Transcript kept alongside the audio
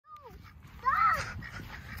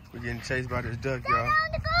We're getting chased by this duck, y'all.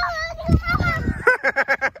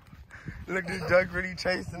 Look, this duck really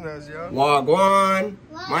chasing us, yo. Wagwan.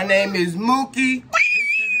 My name is Mookie. This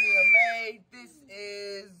is Mia May. This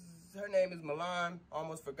is, her name is Milan.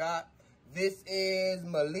 Almost forgot. This is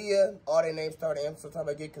Malia. All their names start with M, sometimes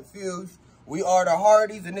I get confused. We are the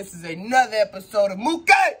Hardys, and this is another episode of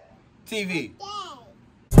Mookie TV.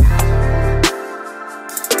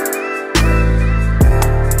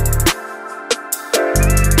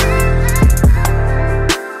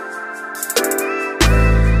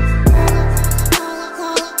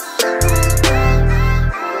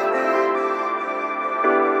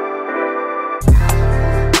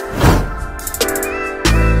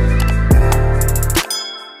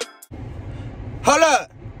 Hold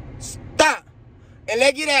up, stop, and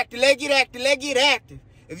let's get active.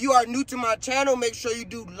 If you are new to my channel, make sure you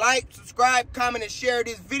do like, subscribe, comment, and share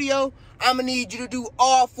this video. I'm gonna need you to do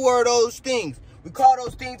all 4 of those things. We call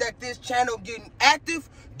those things at this channel getting active.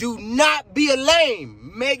 Do not be a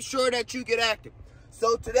lame. Make sure that you get active.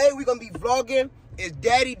 So today we're gonna be vlogging. It's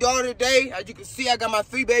daddy-daughter day. As you can see, I got my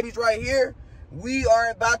 3 babies right here. We are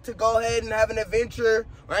about to go ahead and have an adventure.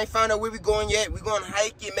 I ain't found out where we're going yet. We're going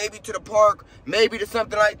hiking, maybe to the park, maybe to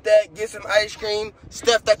something like that. Get some ice cream,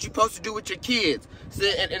 stuff that you're supposed to do with your kids. So,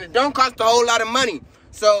 and it don't cost a whole lot of money.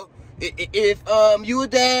 So if you a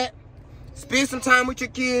dad, spend some time with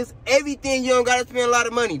your kids. Everything, you don't got to spend a lot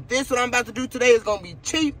of money. This, what I'm about to do today, is going to be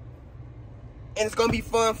cheap. And it's going to be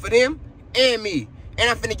fun for them and me. And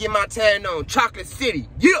I'm finna get my tan on. Chocolate City.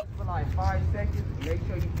 Yeah. For like 5 seconds, make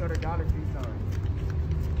sure you tell the Dollar Tree sign.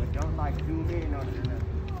 But don't like zoom in on it.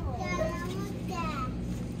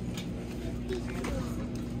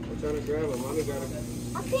 I'm trying to grab him. Mommy got him.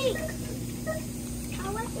 A pink. I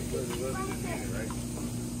want the pink.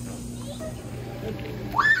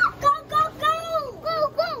 Go, go, go. Go,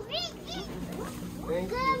 go. Thank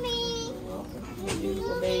you.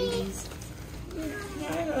 Beautiful babies.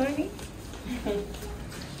 Hi, honey.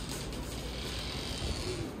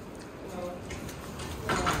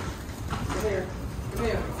 Come here. Come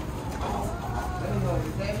here. Let me know.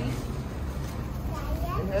 It's heavy?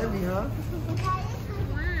 It's heavy, huh?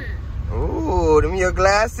 Ooh, them your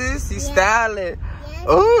glasses? He's styling.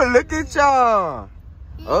 Yeah. Ooh, look at y'all.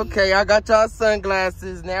 Okay, I got y'all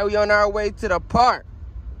sunglasses. Now we on our way to the park.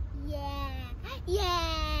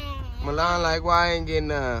 Yeah. Milan like, why I ain't getting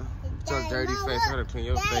your dirty face? Hold up in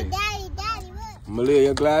your face. Daddy, look. Malia,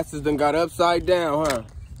 your glasses done got upside down, huh?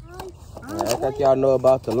 Act like y'all know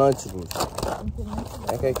about the Lunchables.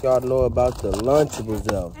 Act like y'all know about the Lunchables,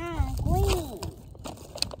 though.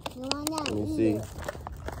 Let me see.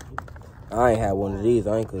 I ain't had one of these.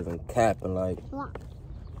 I ain't cause I'm capping like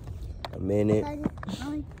a minute,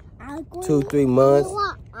 2-3 months.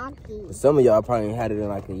 But some of y'all probably ain't had it in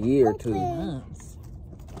like a year or 2.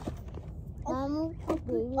 Mom.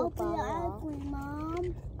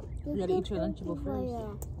 You gotta eat your Lunchable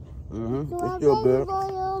first. It's still good.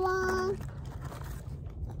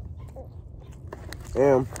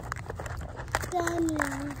 And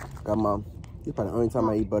got mom. This probably the only time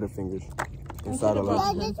I eat Butterfingers inside of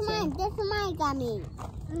lunch. This mine got me.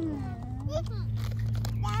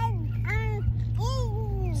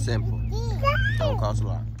 Simple. Don't cost a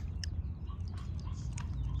lot.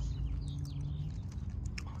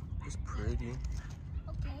 It's pretty.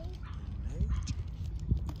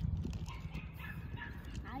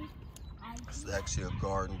 There's actually a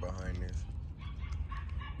garden behind this.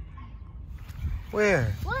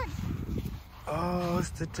 Where? What? Oh, it's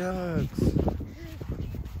the ducks. It's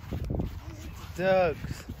the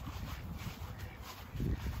ducks.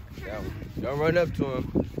 Don't run up to them.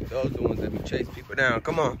 Those are the ones that be chase people down.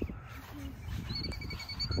 Come on.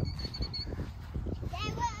 It's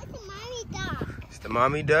a mommy duck. It's the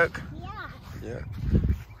mommy duck? Yeah. Yeah.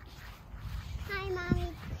 Hi,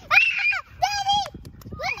 mommy. Daddy!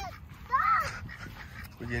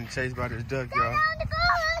 We're getting chased by this duck, y'all.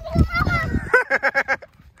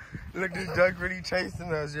 Look, this duck really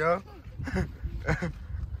chasing us, yo.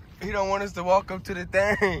 He don't want us to walk up to the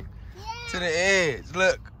thing. Yeah. To the edge.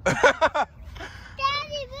 Look. Daddy,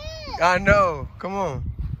 look. I know. Come on.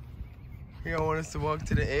 He don't want us to walk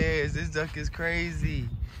to the edge. This duck is crazy.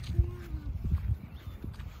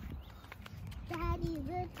 Daddy,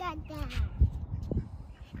 look at that.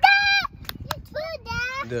 Dad! It's food,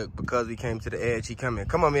 Dad. Look, because we came to the edge, he coming.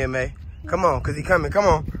 Come on, Mia May. Come on, because he coming. Come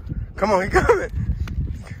on. Come on, he coming.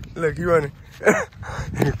 Look, he running. Let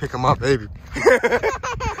me pick up my baby.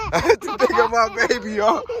 I had to pick up my baby,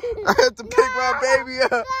 y'all. I had to pick my baby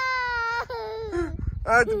up. I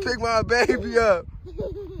had to pick my baby up.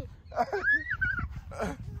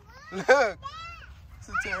 Look.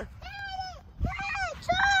 Sit there.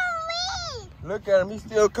 Look at him, he's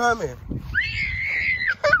still coming.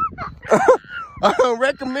 I don't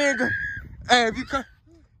recommend. Hey, if you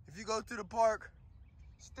go to the park,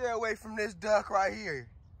 stay away from this duck right here.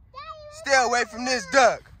 Stay away from this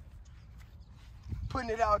duck. Putting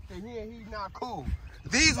it out there, he's not cool.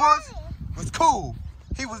 These ones was cool.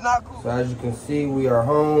 He was not cool. So as you can see, we are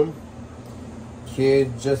home.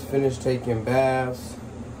 Kids just finished taking baths.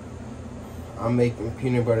 I'm making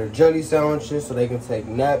peanut butter jelly sandwiches so they can take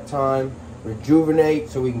nap time, rejuvenate,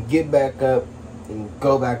 so we can get back up and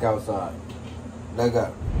go back outside. Let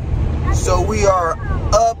go. So we are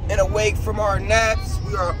up and awake from our naps.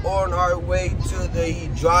 We are on our way to the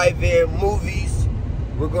drive-in movies.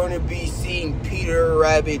 We're going to be seeing Peter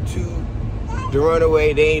Rabbit 2, The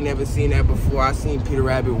Runaway. They ain't never seen that before. I seen Peter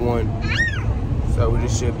Rabbit 1. So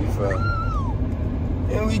this should be fun.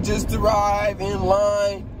 And we just arrived in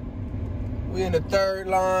line. We in the third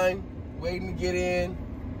line, waiting to get in.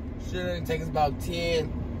 Should only take us about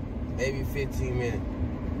 10, maybe 15 minutes.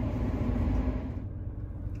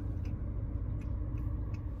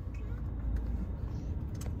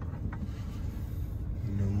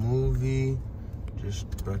 The movie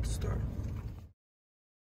just about to start.